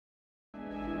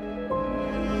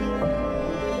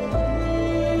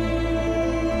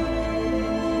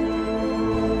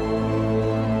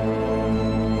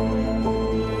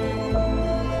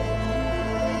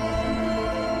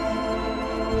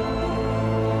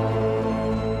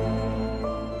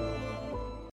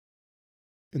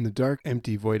In the dark,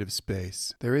 empty void of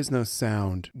space, there is no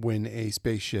sound when a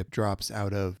spaceship drops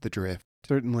out of the drift.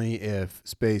 Certainly, if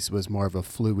space was more of a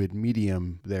fluid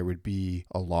medium, there would be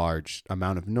a large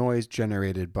amount of noise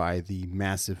generated by the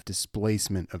massive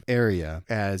displacement of area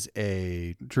as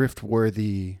a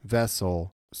drift-worthy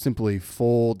vessel simply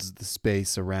folds the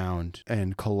space around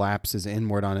and collapses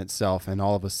inward on itself, and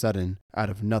all of a sudden, out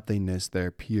of nothingness, there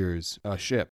appears a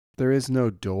ship. There is no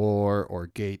door or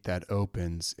gate that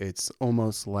opens. It's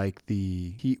almost like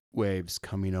the heat waves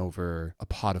coming over a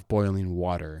pot of boiling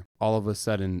water. All of a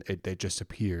sudden, it just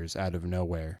appears out of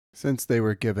nowhere. Since they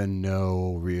were given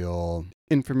no real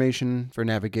information for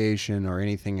navigation or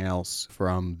anything else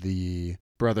from the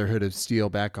Brotherhood of Steel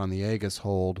back on the Aegis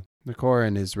hold, Nakora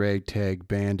and his ragtag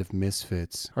band of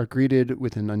misfits are greeted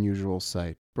with an unusual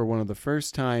sight. For one of the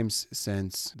first times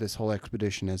since this whole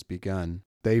expedition has begun,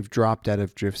 they've dropped out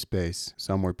of drift space,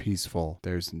 somewhere peaceful.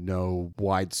 There's no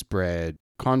widespread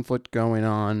conflict going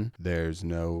on. There's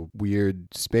no weird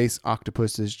space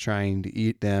octopuses trying to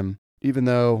eat them, even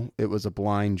though it was a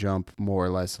blind jump, more or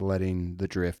less letting the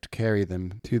drift carry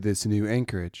them to this new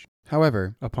anchorage.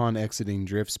 However, upon exiting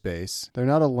drift space, they're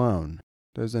not alone.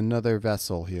 There's another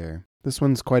vessel here. This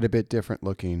one's quite a bit different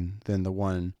looking than the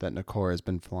one that Nakora has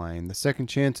been flying. The Second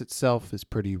Chance itself is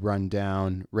pretty run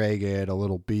down, ragged, a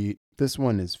little beat. This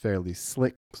one is fairly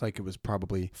slick. Looks like it was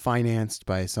probably financed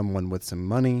by someone with some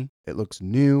money. It looks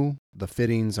new. The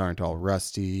fittings aren't all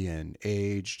rusty and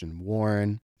aged and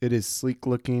worn. It is sleek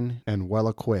looking and well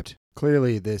equipped.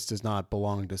 Clearly, this does not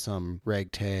belong to some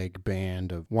ragtag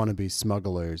band of wannabe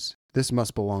smugglers. This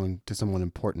must belong to someone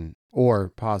important, or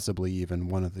possibly even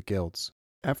one of the guilds.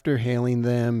 After hailing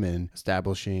them and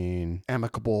establishing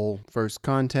amicable first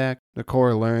contact,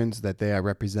 Nakora learns that they are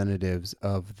representatives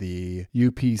of the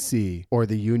UPC, or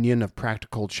the Union of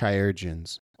Practical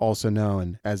Chirurgeons, also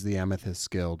known as the Amethyst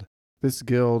Guild. This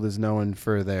guild is known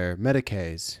for their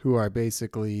medicaes, who are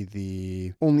basically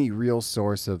the only real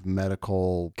source of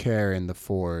medical care in the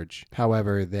Forge.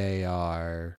 However, they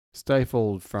are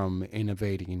stifled from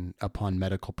innovating upon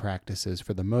medical practices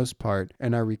for the most part,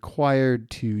 and are required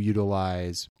to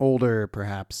utilize older,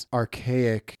 perhaps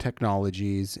archaic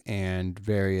technologies and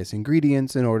various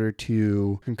ingredients in order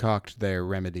to concoct their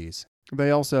remedies.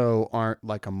 They also aren't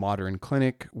like a modern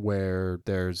clinic where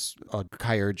there's a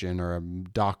chirurgeon or a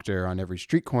doctor on every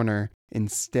street corner.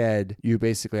 Instead, you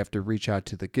basically have to reach out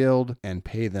to the guild and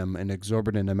pay them an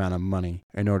exorbitant amount of money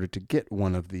in order to get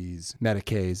one of these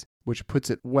medicaes, which puts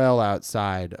it well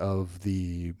outside of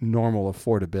the normal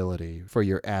affordability for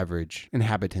your average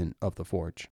inhabitant of the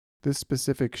Forge. This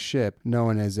specific ship,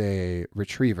 known as a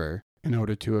retriever, in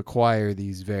order to acquire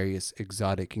these various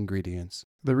exotic ingredients.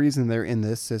 The reason they're in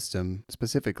this system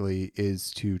specifically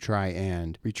is to try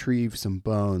and retrieve some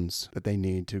bones that they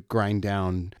need to grind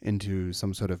down into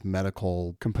some sort of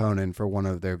medical component for one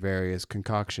of their various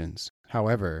concoctions.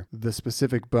 However, the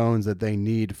specific bones that they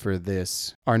need for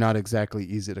this are not exactly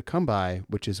easy to come by,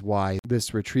 which is why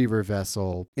this retriever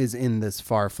vessel is in this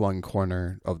far-flung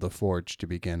corner of the Forge to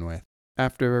begin with.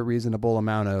 After a reasonable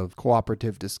amount of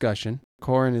cooperative discussion,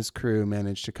 Kor and his crew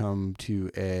managed to come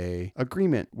to an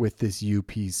agreement with this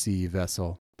UPC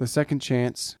vessel. The Second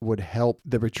Chance would help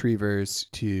the retrievers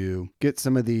to get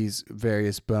some of these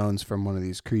various bones from one of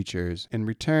these creatures in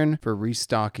return for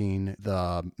restocking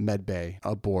the medbay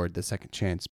aboard the Second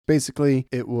Chance. Basically,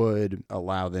 it would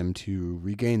allow them to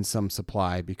regain some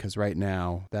supply because right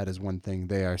now, that is one thing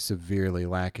they are severely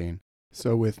lacking.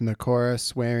 So with Nakora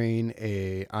swearing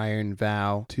an iron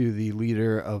vow to the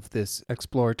leader of this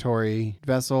exploratory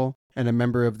vessel and a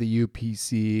member of the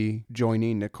UPC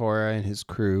joining Nakora and his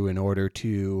crew in order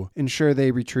to ensure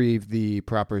they retrieve the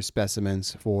proper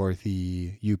specimens for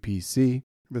the UPC,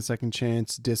 the Second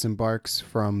Chance disembarks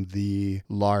from the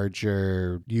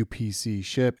larger UPC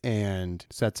ship and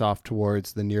sets off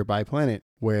towards the nearby planet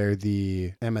where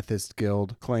the Amethyst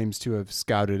Guild claims to have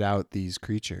scouted out these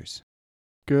creatures.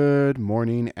 Good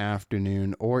morning,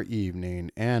 afternoon, or evening,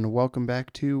 and welcome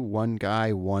back to One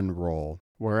Guy, One Roll,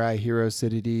 where I, Hero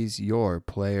Cities, your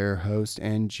player, host,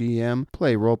 and GM,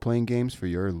 play role-playing games for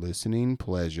your listening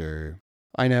pleasure.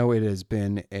 I know it has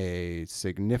been a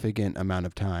significant amount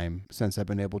of time since I've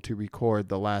been able to record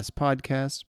the last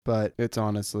podcast, but it's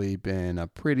honestly been a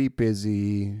pretty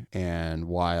busy and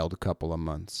wild couple of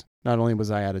months. Not only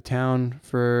was I out of town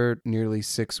for nearly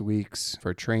 6 weeks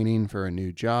for training for a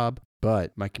new job,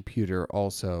 but my computer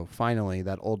also, finally,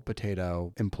 that old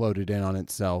potato imploded in on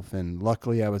itself, and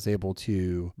luckily I was able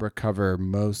to recover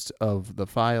most of the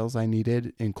files I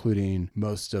needed, including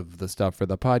most of the stuff for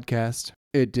the podcast.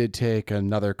 It did take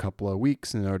another couple of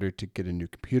weeks in order to get a new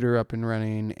computer up and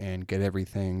running and get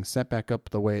everything set back up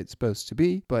the way it's supposed to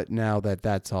be. But now that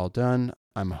that's all done,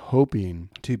 I'm hoping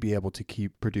to be able to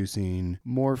keep producing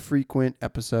more frequent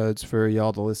episodes for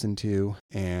y'all to listen to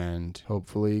and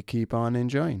hopefully keep on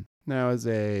enjoying. Now, as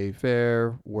a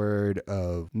fair word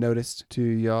of notice to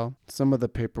y'all, some of the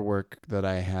paperwork that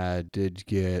I had did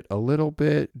get a little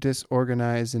bit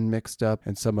disorganized and mixed up,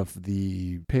 and some of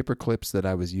the paper clips that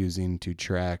I was using to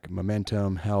track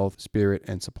momentum, health, spirit,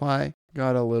 and supply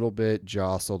got a little bit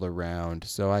jostled around.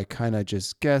 So I kind of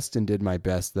just guessed and did my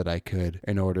best that I could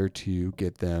in order to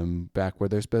get them back where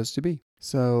they're supposed to be.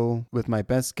 So, with my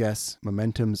best guess,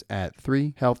 momentum's at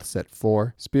 3, health's at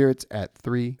 4, spirits at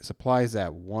 3, supplies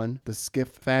at 1, the skiff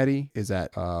fatty is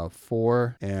at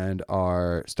 4, and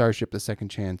our starship, the second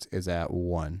chance, is at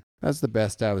 1. That's the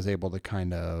best I was able to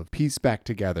kind of piece back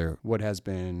together what has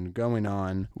been going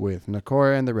on with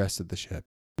Nakora and the rest of the ship.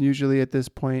 Usually at this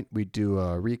point, we do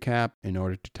a recap in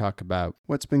order to talk about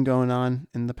what's been going on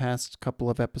in the past couple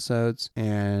of episodes,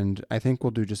 and I think we'll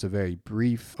do just a very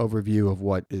brief overview of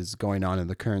what is going on in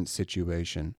the current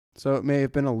situation. So it may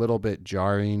have been a little bit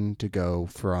jarring to go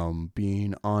from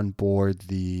being on board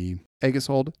the Aegis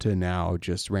Hold to now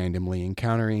just randomly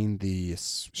encountering the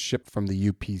ship from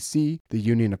the UPC, the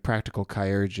Union of Practical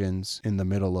Chirurgeons, in the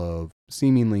middle of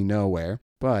seemingly nowhere.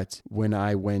 But when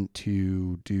I went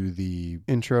to do the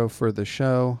intro for the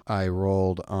show, I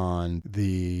rolled on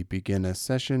the begin a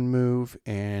session move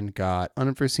and got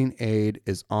unforeseen aid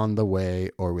is on the way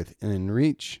or within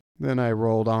reach. Then I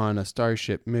rolled on a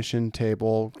starship mission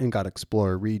table and got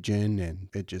explore region, and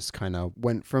it just kind of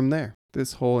went from there.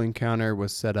 This whole encounter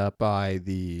was set up by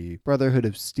the Brotherhood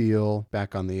of Steel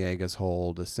back on the Aegis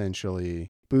Hold, essentially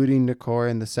booting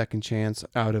Nakora and the second chance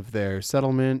out of their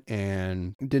settlement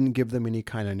and didn't give them any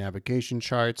kind of navigation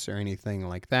charts or anything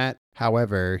like that.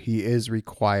 However, he is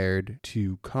required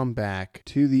to come back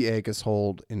to the Aegis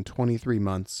Hold in 23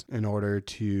 months in order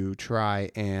to try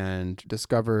and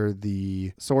discover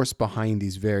the source behind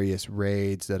these various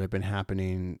raids that have been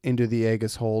happening into the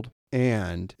Aegis Hold.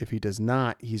 And if he does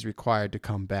not, he's required to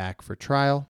come back for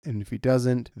trial. And if he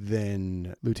doesn't,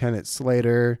 then Lieutenant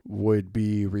Slater would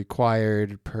be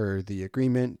required per the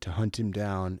agreement to hunt him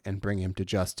down and bring him to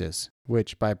justice,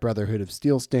 which by Brotherhood of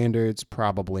Steel standards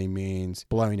probably means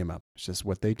blowing him up. It's just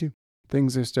what they do.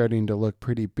 Things are starting to look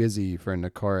pretty busy for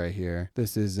Nakora here.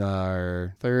 This is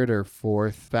our 3rd or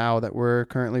 4th vow that we're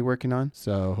currently working on.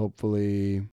 So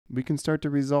hopefully we can start to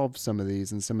resolve some of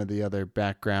these and some of the other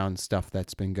background stuff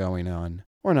that's been going on.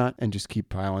 Or not, and just keep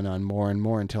piling on more and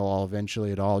more until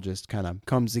eventually it all just kind of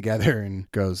comes together and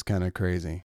goes kind of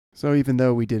crazy. So even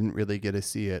though we didn't really get to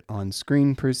see it on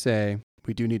screen per se,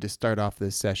 we do need to start off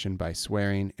this session by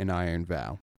swearing an iron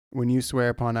vow. When you swear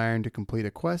upon iron to complete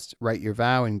a quest, write your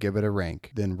vow and give it a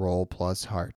rank, then roll plus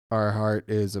heart. Our heart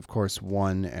is of course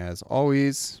 1 as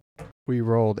always. We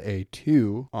rolled a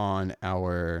 2 on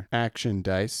our action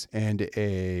dice and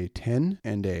a 10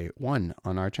 and a 1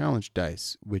 on our challenge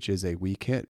dice, which is a weak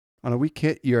hit. On a weak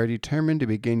hit, you are determined to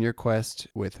begin your quest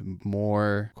with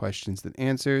more questions than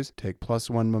answers, take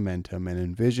 +1 momentum, and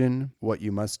envision what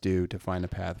you must do to find a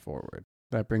path forward.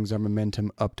 That brings our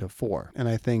momentum up to 4. And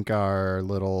I think our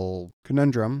little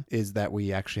conundrum is that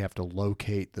we actually have to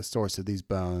locate the source of these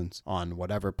bones on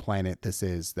whatever planet this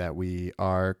is that we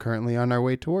are currently on our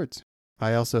way towards.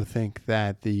 I also think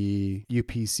that the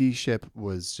UPC ship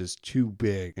was just too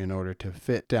big in order to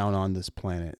fit down on this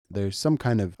planet. There's some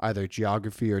kind of either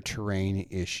geography or terrain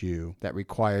issue that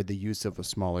required the use of a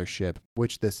smaller ship,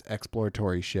 which this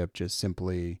exploratory ship just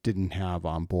simply didn't have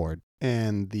on board.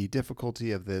 And the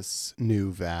difficulty of this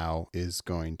new vow is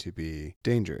going to be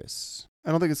dangerous. I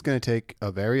don't think it's going to take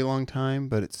a very long time,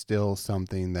 but it's still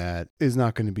something that is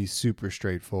not going to be super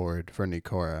straightforward for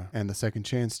Nakora and the second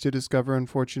chance to discover,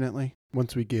 unfortunately.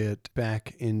 Once we get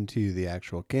back into the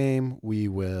actual game, we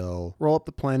will roll up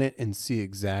the planet and see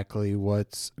exactly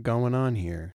what's going on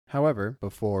here. However,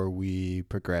 before we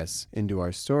progress into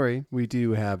our story, we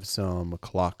do have some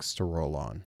clocks to roll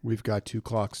on. We've got 2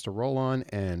 clocks to roll on,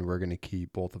 and we're going to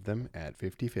keep both of them at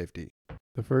 50-50.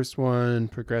 The first one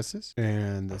progresses,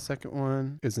 and the second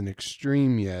one is an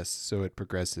extreme yes, so it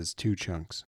progresses 2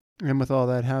 chunks. And with all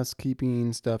that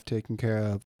housekeeping stuff taken care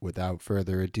of, without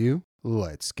further ado,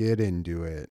 let's get into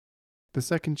it. The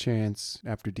second chance,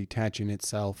 after detaching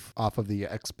itself off of the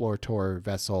explorator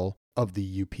vessel of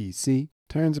the UPC,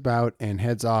 turns about and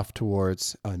heads off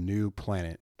towards a new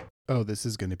planet. Oh, this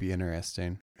is going to be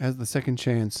interesting. As the second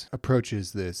chance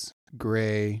approaches this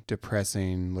gray,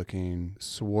 depressing looking,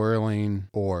 swirling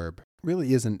orb,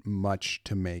 Really isn't much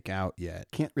to make out yet.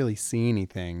 Can't really see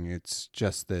anything. It's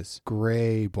just this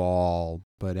gray ball.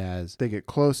 But as they get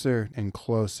closer and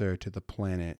closer to the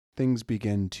planet, things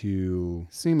begin to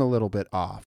seem a little bit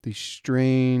off. These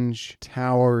strange,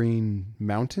 towering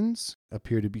mountains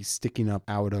appear to be sticking up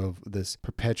out of this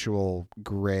perpetual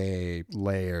gray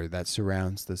layer that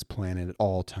surrounds this planet at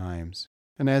all times.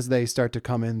 And as they start to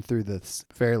come in through this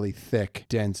fairly thick,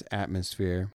 dense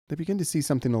atmosphere, they begin to see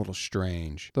something a little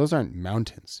strange. Those aren't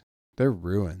mountains. They're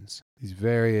ruins. These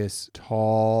various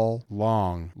tall,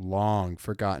 long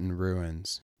forgotten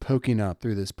ruins poking up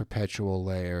through this perpetual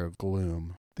layer of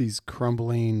gloom. These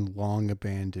crumbling,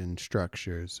 long-abandoned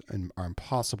structures are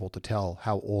impossible to tell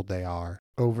how old they are.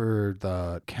 Over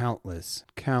the countless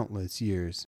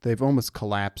years, they've almost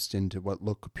collapsed into what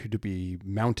appear to be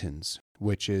mountains,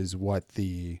 which is what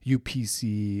the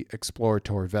UPC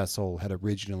Explorator vessel had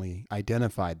originally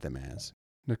identified them as.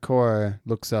 Nikora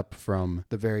looks up from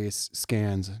the various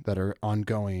scans that are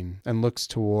ongoing and looks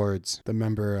towards the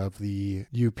member of the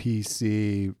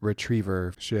UPC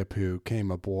retriever ship who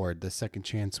came aboard the second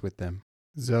chance with them.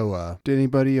 Zoa, did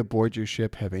anybody aboard your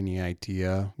ship have any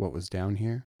idea what was down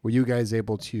here? Were you guys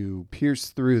able to pierce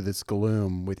through this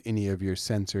gloom with any of your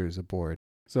sensors aboard?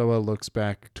 Zoa looks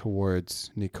back towards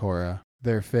Nikora,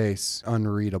 their face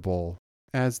unreadable.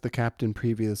 As the captain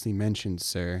previously mentioned,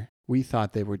 sir, we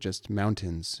thought they were just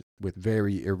mountains with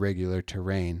very irregular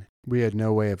terrain. We had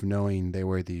no way of knowing they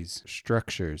were these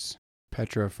structures.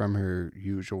 Petra, from her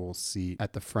usual seat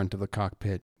at the front of the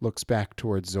cockpit, looks back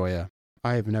towards Zoya.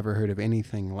 I have never heard of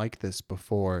anything like this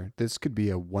before. This could be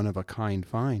a one-of-a-kind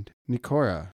find.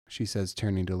 Nikora, she says,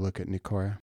 turning to look at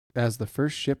Nikora. As the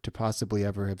first ship to possibly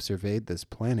ever have surveyed this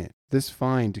planet, this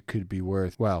find could be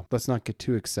worth, well, let's not get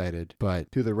too excited, but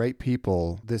to the right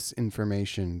people, this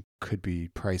information could be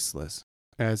priceless.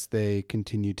 As they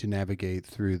continue to navigate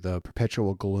through the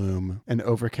perpetual gloom and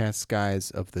overcast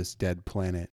skies of this dead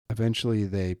planet, eventually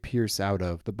they pierce out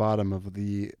of the bottom of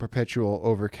the perpetual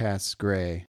overcast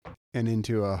gray and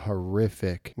into a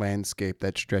horrific landscape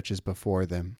that stretches before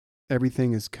them.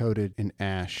 Everything is coated in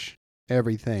ash.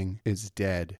 Everything is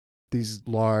dead. These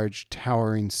large,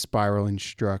 towering, spiraling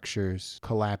structures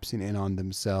collapsing in on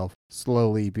themselves,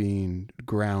 slowly being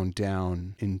ground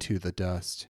down into the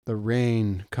dust. The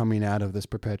rain coming out of this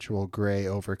perpetual gray,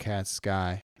 overcast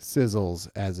sky sizzles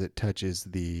as it touches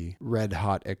the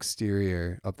red-hot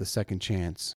exterior of the second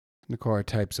chance. Nikora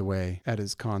types away at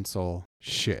his console.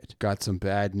 Shit, got some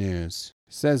bad news.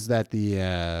 Says that the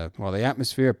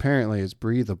atmosphere apparently is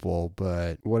breathable,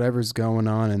 but whatever's going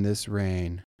on in this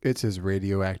rain, it's as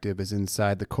radioactive as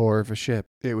inside the core of a ship.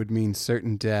 It would mean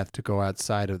certain death to go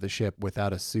outside of the ship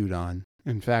without a suit on.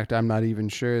 In fact, I'm not even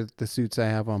sure the suits I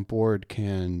have on board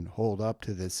can hold up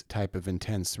to this type of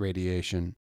intense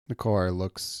radiation. Nikora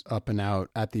looks up and out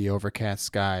at the overcast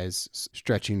skies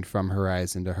stretching from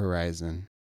horizon to horizon.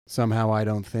 Somehow I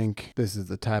don't think this is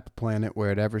the type of planet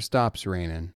where it ever stops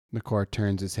raining. Nikora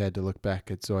turns his head to look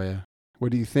back at Zoya.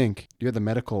 What do you think? You're the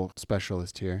medical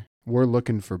specialist here. We're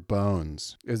looking for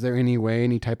bones. Is there any way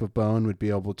any type of bone would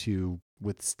be able to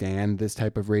withstand this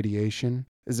type of radiation?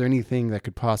 Is there anything that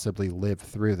could possibly live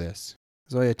through this?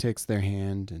 Zoya takes their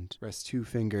hand and rests 2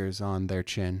 fingers on their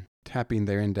chin, tapping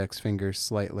their index fingers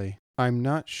slightly. I'm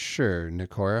not sure,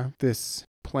 Nikora. This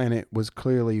planet was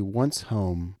clearly once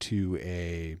home to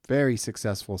a very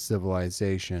successful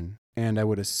civilization, and I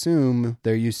would assume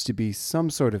there used to be some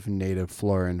sort of native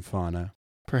flora and fauna.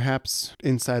 Perhaps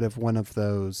inside of one of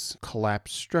those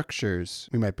collapsed structures,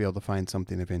 we might be able to find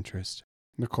something of interest.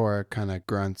 Nikora kind of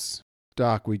grunts.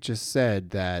 Doc, we just said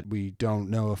that we don't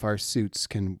know if our suits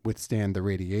can withstand the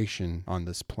radiation on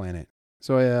this planet.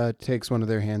 Zoya takes one of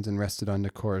their hands and rests it on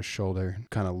Nikora's shoulder and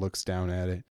kind of looks down at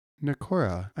it.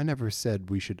 Nikora, I never said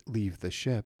we should leave the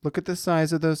ship. Look at the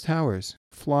size of those towers.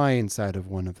 Fly inside of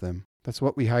one of them. That's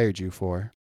what we hired you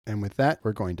for. And with that,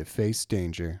 we're going to face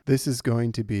danger. This is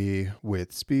going to be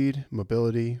with speed,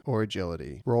 mobility, or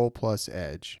agility. Roll plus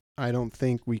edge. I don't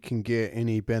think we can get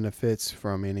any benefits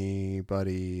from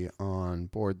anybody on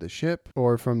board the ship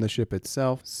or from the ship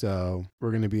itself. So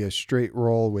we're going to be a straight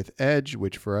roll with edge,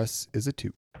 which for us is a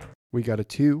 2. We got a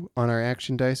 2 on our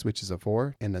action dice, which is a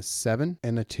 4, and a 7,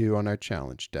 and a 2 on our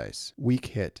challenge dice. Weak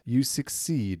hit. You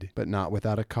succeed, but not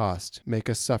without a cost. Make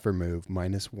a suffer move,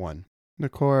 -1.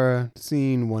 Nikora,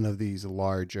 seeing one of these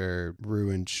larger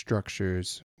ruined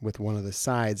structures with one of the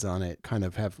sides on it kind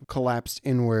of have collapsed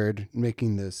inward,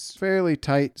 making this fairly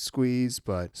tight squeeze,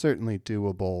 but certainly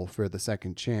doable for the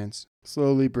second chance,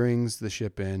 slowly brings the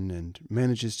ship in and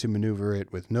manages to maneuver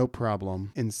it with no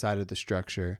problem inside of the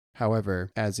structure.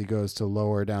 However, as he goes to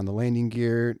lower down the landing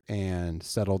gear and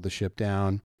settle the ship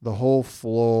down, The whole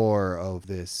floor of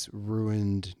this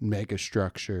ruined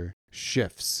megastructure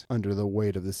shifts under the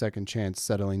weight of the second chance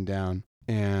settling down.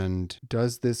 And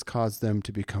does this cause them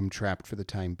to become trapped for the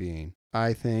time being?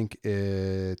 I think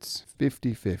it's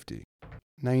 50-50.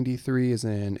 93 is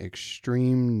an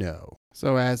extreme no.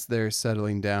 So as they're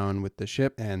settling down with the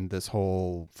ship and this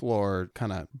whole floor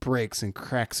kind of breaks and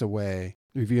cracks away,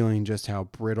 revealing just how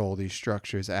brittle these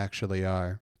structures actually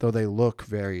are. Though they look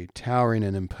very towering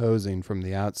and imposing from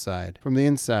the outside, from the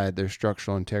inside their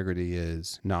structural integrity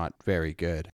is not very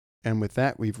good. And with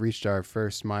that, we've reached our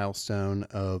first milestone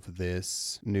of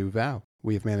this new vow.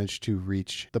 We've managed to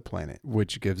reach the planet,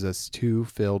 which gives us 2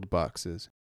 filled boxes.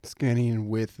 Scanning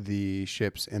with the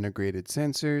ship's integrated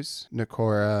sensors,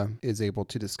 Nakora is able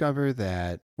to discover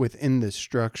that within this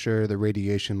structure, the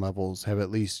radiation levels have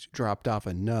at least dropped off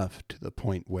enough to the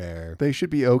point where they should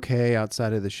be okay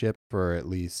outside of the ship for at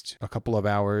least a couple of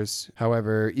hours.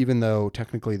 However, even though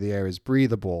technically the air is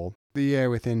breathable, the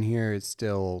air within here is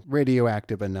still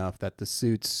radioactive enough that the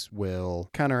suits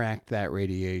will counteract that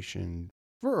radiation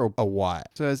for a while.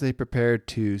 So as they prepare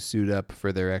to suit up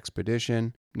for their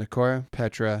expedition, Nakora,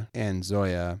 Petra, and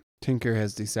Zoya, Tinker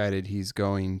has decided he's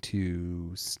going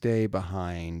to stay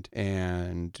behind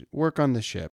and work on the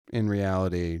ship. In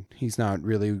reality, he's not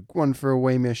really one for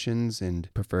away missions and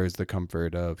prefers the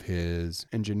comfort of his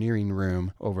engineering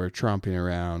room over tromping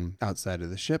around outside of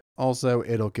the ship. Also,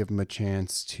 it'll give him a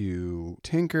chance to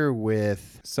tinker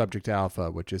with Subject Alpha,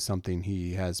 which is something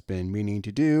he has been meaning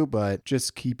to do, but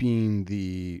just keeping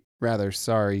the rather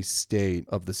sorry state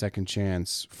of the second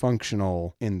chance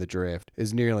functional in the drift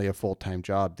is nearly a full-time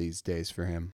job these days for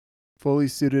him. Fully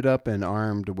suited up and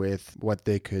armed with what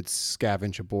they could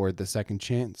scavenge aboard the second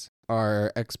chance,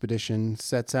 our expedition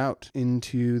sets out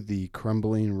into the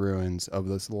crumbling ruins of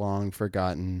this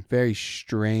long-forgotten, very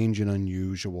strange and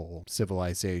unusual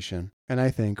civilization. And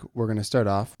I think we're going to start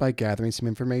off by gathering some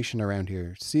information around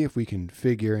here, see if we can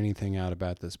figure anything out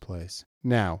about this place.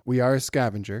 Now, we are a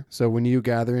scavenger, so when you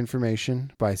gather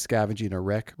information by scavenging a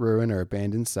wreck, ruin, or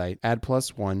abandoned site, add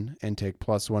 +1 and take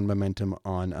 +1 momentum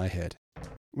on a hit.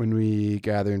 When we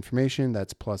gather information,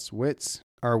 that's plus wits.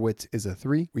 Our wits is a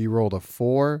 3. We rolled a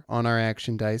 4 on our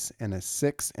action dice and a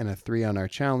 6 and a 3 on our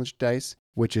challenge dice,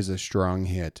 which is a strong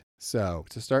hit. So,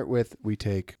 to start with, we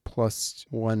take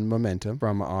 +1 momentum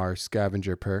from our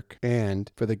scavenger perk, and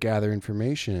for the gather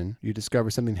information, you discover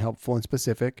something helpful and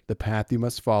specific. The path you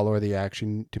must follow or the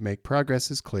action to make progress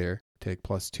is clear. Take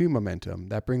 +2 momentum.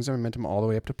 That brings our momentum all the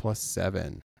way up to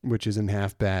 +7, which isn't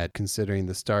half bad considering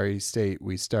the starry state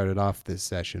we started off this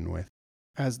session with.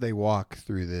 As they walk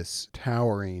through this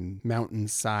towering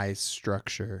mountain-sized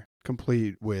structure,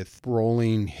 complete with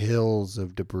rolling hills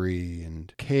of debris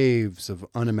and caves of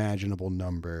unimaginable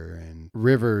number and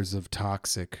rivers of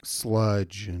toxic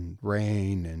sludge and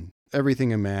rain and everything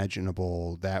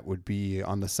imaginable that would be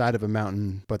on the side of a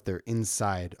mountain, but they're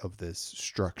inside of this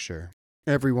structure.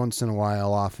 Every once in a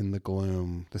while, off in the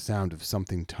gloom, the sound of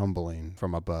something tumbling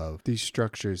from above. These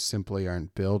structures simply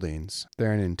aren't buildings.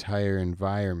 They're an entire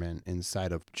environment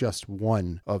inside of just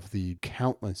one of the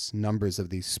countless numbers of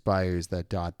these spires that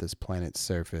dot this planet's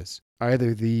surface.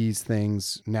 Either these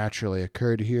things naturally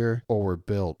occurred here or were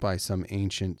built by some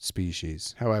ancient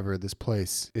species. However, this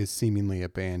place is seemingly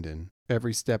abandoned.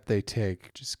 Every step they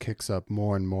take just kicks up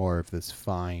more and more of this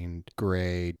fine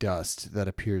gray dust that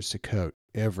appears to coat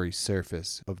every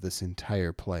surface of this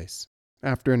entire place.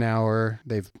 After an hour,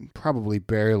 they've probably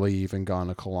barely even gone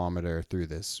a kilometer through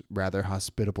this rather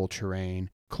hospitable terrain,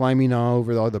 climbing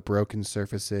over all the broken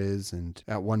surfaces and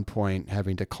at one point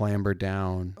having to clamber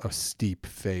down a steep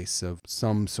face of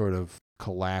some sort of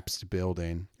collapsed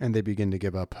building, and they begin to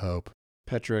give up hope.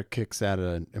 Petra kicks at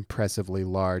an impressively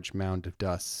large mound of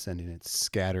dust, sending it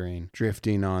scattering,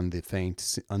 drifting on the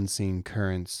faint, unseen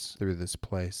currents through this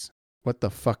place. What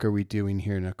the fuck are we doing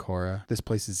here, Nakora? This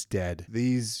place is dead.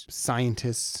 These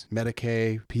scientists,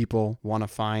 Medicae people, want to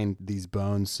find these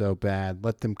bones so bad.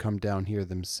 Let them come down here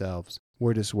themselves.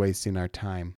 We're just wasting our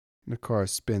time. Nakora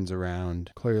spins around,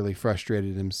 clearly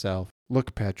frustrated himself.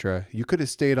 Look, Petra, you could have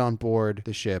stayed on board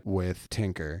the ship with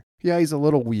Tinker. Yeah, he's a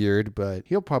little weird, but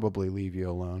he'll probably leave you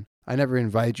alone. I never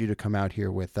invited you to come out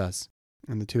here with us.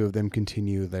 And the two of them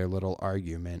continue their little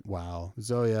argument while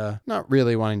Zoya, not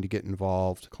really wanting to get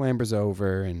involved, clambers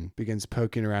over and begins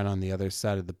poking around on the other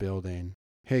side of the building.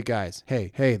 Hey guys, hey,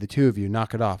 the two of you,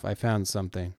 knock it off, I found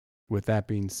something. With that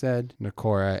being said,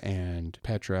 Nakora and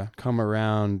Petra come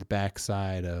around the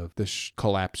backside of the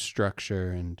collapsed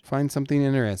structure and find something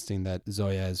interesting that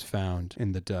Zoya has found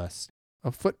in the dust.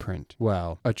 A footprint.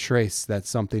 Well, a trace that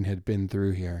something had been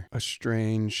through here. A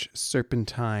strange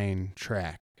serpentine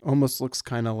track. Almost looks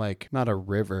kind of like not a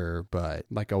river, but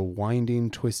like a winding,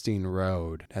 twisting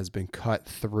road has been cut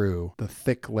through the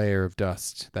thick layer of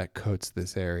dust that coats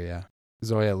this area.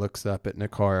 Zoya looks up at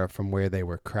Nakara from where they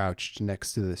were crouched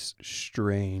next to this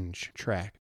strange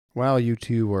track. While you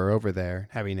two were over there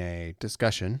having a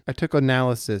discussion, I took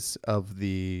analysis of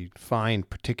the fine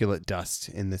particulate dust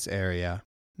in this area.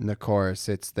 Nakora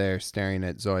sits there staring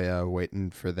at Zoya, waiting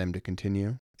for them to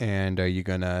continue. And are you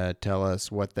gonna tell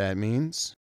us what that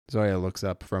means? Zoya looks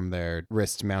up from their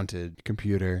wrist-mounted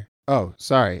computer. Oh,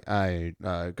 sorry, I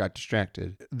got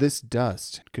distracted. This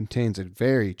dust contains a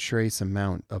very trace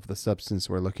amount of the substance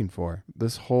we're looking for.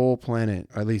 This whole planet,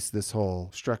 or at least this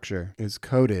whole structure, is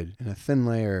coated in a thin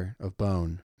layer of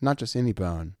bone. Not just any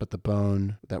bone, but the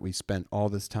bone that we spent all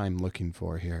this time looking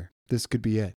for here. This could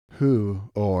be it.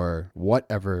 Who or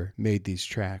whatever made these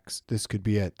tracks, this could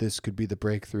be it. This could be the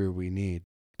breakthrough we need.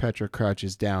 Petra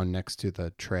crouches down next to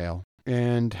the trail.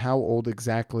 And how old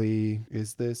exactly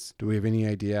is this? Do we have any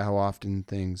idea how often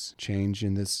things change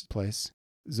in this place?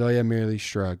 Zoya merely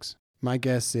shrugs. My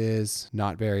guess is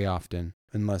not very often,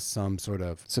 unless some sort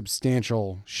of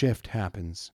substantial shift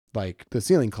happens, like the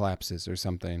ceiling collapses or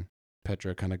something.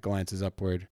 Petra kind of glances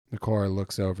upward. Nakora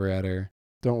looks over at her.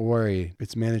 Don't worry,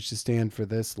 it's managed to stand for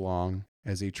this long.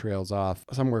 As he trails off,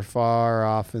 somewhere far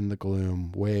off in the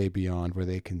gloom, way beyond where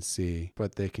they can see,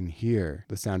 but they can hear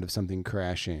the sound of something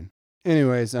crashing.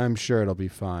 Anyways, I'm sure it'll be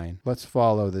fine. Let's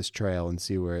follow this trail and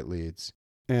see where it leads.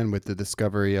 And with the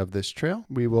discovery of this trail,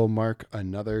 we will mark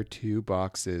another 2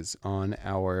 boxes on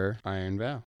our iron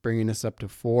vow, bringing us up to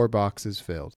 4 boxes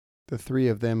filled. The 3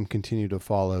 of them continue to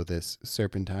follow this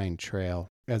serpentine trail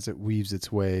as it weaves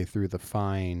its way through the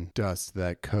fine dust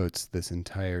that coats this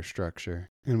entire structure.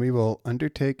 And we will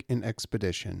undertake an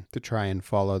expedition to try and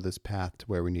follow this path to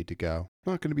where we need to go.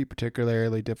 Not going to be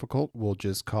particularly difficult. We'll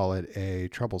just call it a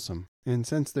troublesome. And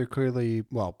since they're clearly,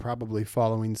 probably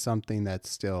following something that's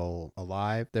still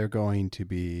alive, they're going to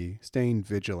be staying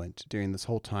vigilant during this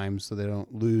whole time so they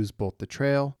don't lose both the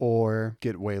trail or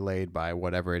get waylaid by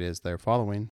whatever it is they're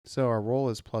following. So our roll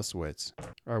is plus wits.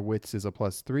 Our wits is a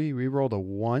 +3. We rolled a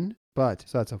 1.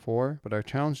 So that's a 4, but our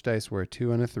challenge dice were a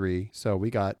 2 and a 3, so we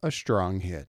got a strong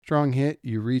hit. Strong hit,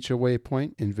 you reach a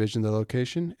waypoint, envision the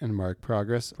location, and mark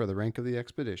progress for the rank of the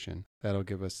expedition. That'll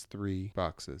give us 3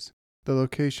 boxes. The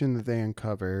location that they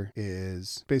uncover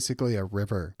is basically a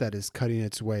river that is cutting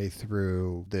its way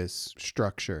through this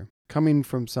structure, coming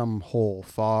from some hole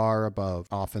far above,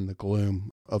 off in the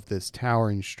gloom of this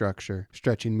towering structure,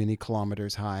 stretching many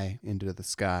kilometers high into the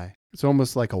sky. It's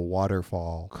almost like a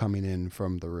waterfall coming in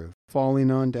from the roof, falling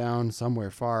on down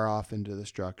somewhere far off into the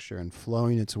structure and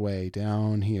flowing its way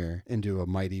down here into a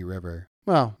mighty river.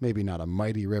 Well, maybe not a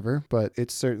mighty river, but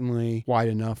it's certainly wide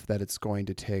enough that it's going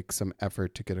to take some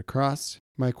effort to get across.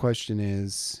 My question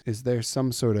is there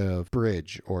some sort of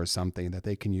bridge or something that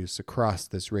they can use to cross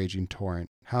this raging torrent?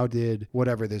 How did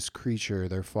whatever this creature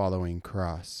they're following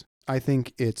cross? I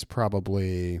think it's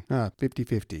probably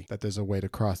 50-50 that there's a way to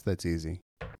cross that's easy.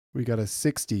 We got a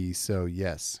 60, so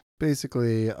yes.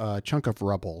 Basically, a chunk of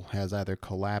rubble has either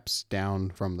collapsed down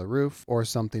from the roof or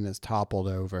something has toppled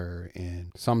over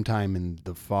in sometime in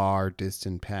the far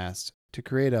distant past to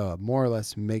create a more or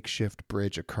less makeshift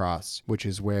bridge across, which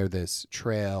is where this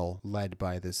trail led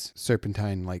by this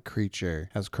serpentine-like creature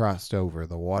has crossed over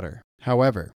the water.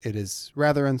 However, it is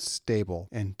rather unstable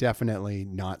and definitely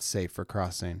not safe for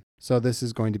crossing. So this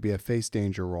is going to be a face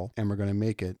danger roll, and we're going to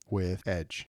make it with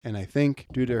edge. And I think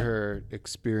due to her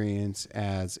experience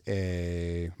as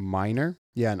a miner,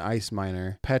 an ice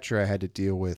miner, Petra had to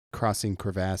deal with crossing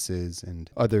crevasses and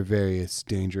other various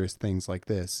dangerous things like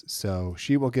this. So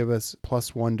she will give us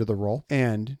 +1 to the roll.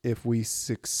 And if we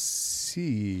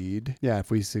succeed, we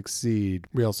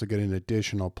also get an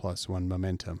additional +1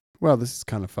 momentum. Well, this is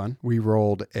kind of fun. We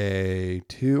rolled a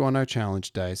 2 on our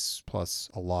challenge dice plus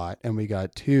a lot, and we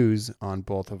got 2s on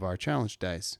both of our challenge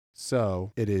dice.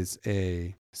 So it is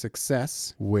a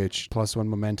success, which +1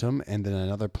 momentum, and then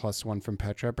another +1 from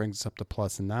Petra brings us up to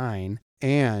 +9,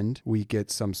 and we get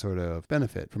some sort of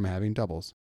benefit from having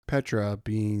doubles. Petra,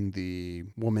 being the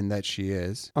woman that she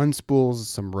is, unspools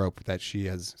some rope that she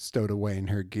has stowed away in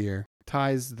her gear,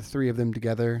 ties the 3 of them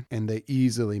together, and they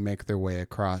easily make their way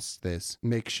across this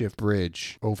makeshift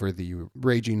bridge over the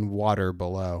raging water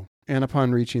below. And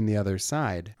upon reaching the other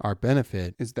side, our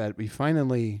benefit is that we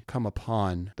finally come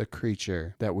upon the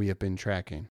creature that we have been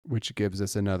tracking, which gives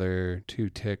us another 2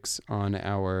 ticks on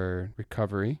our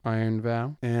recovery iron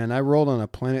vow. And I rolled on a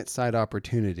planet side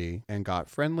opportunity and got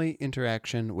friendly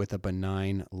interaction with a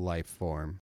benign life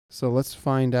form. So let's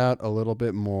find out a little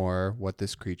bit more what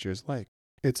this creature is like.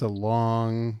 It's a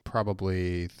long,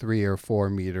 probably 3 or 4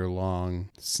 meter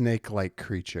long, snake-like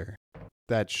creature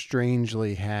that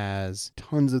strangely has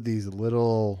tons of these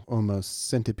little, almost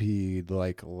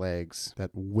centipede-like legs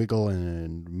that wiggle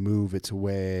and move its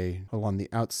way along the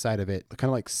outside of it, kind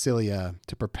of like cilia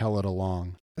to propel it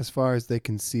along. As far as they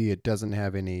can see, it doesn't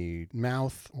have any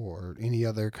mouth or any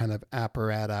other kind of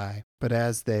apparatus, but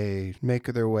as they make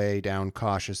their way down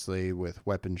cautiously with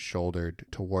weapons shouldered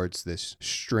towards this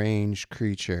strange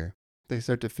creature, they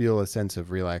start to feel a sense of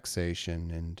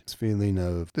relaxation and this feeling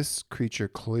of this creature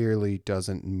clearly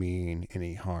doesn't mean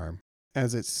any harm.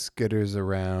 As it skitters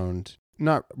around,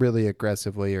 not really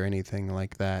aggressively or anything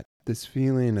like that, this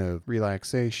feeling of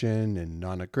relaxation and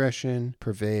non-aggression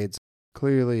pervades.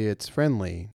 Clearly it's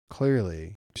friendly.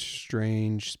 Clearly,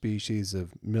 strange species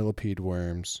of millipede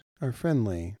worms are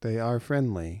friendly. They are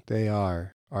friendly. They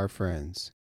are our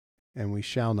friends. And we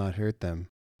shall not hurt them.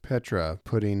 Petra,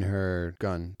 putting her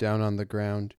gun down on the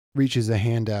ground, reaches a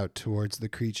hand out towards the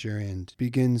creature and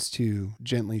begins to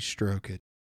gently stroke it.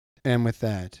 And with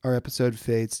that, our episode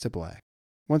fades to black.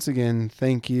 Once again,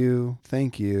 thank you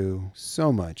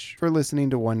so much for listening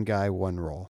to One Guy, One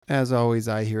Roll. As always,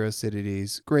 I,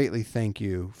 Herocidties, greatly thank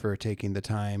you for taking the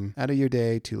time out of your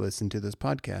day to listen to this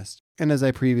podcast. And as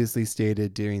I previously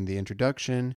stated during the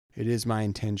introduction, it is my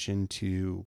intention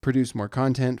to produce more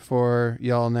content for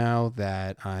y'all now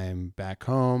that I'm back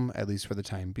home, at least for the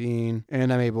time being,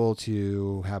 and I'm able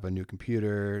to have a new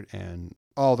computer, and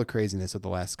all the craziness of the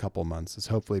last couple months is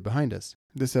hopefully behind us.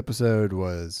 This episode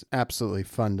was absolutely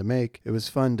fun to make. It was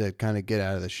fun to kind of get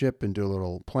out of the ship and do a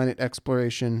little planet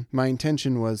exploration. My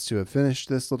intention was to have finished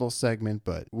this little segment,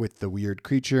 but with the weird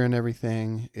creature and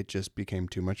everything, it just became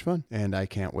too much fun. And I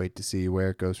can't wait to see where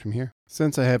it goes from here.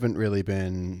 Since I haven't really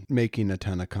been making a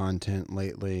ton of content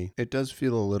lately, it does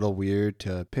feel a little weird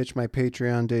to pitch my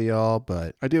Patreon to y'all,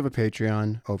 but I do have a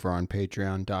Patreon over on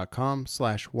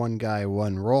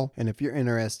patreon.com/oneguyOneroll. And if you're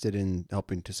interested in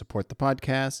helping to support the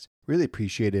podcast, really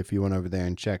appreciate it if you went over there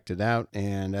and checked it out.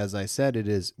 And as I said, it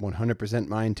is 100%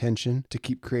 my intention to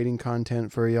keep creating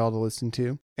content for y'all to listen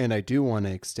to. And I do want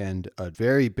to extend a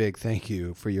very big thank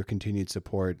you for your continued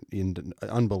support and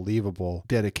unbelievable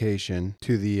dedication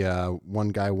to the One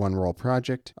Guy, One Roll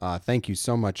project. Thank you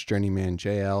so much, Journeyman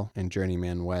JL and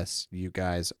Journeyman Wes. You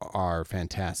guys are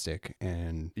fantastic,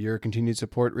 and your continued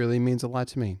support really means a lot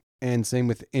to me. And same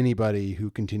with anybody who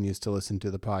continues to listen to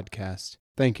the podcast.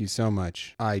 Thank you so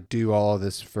much. I do all of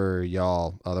this for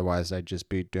y'all. Otherwise, I'd just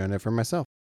be doing it for myself.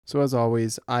 So as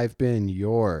always, I've been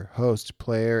your host,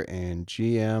 player, and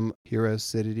GM,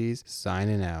 Herocidties,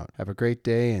 signing out. Have a great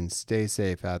day and stay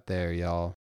safe out there,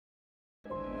 y'all.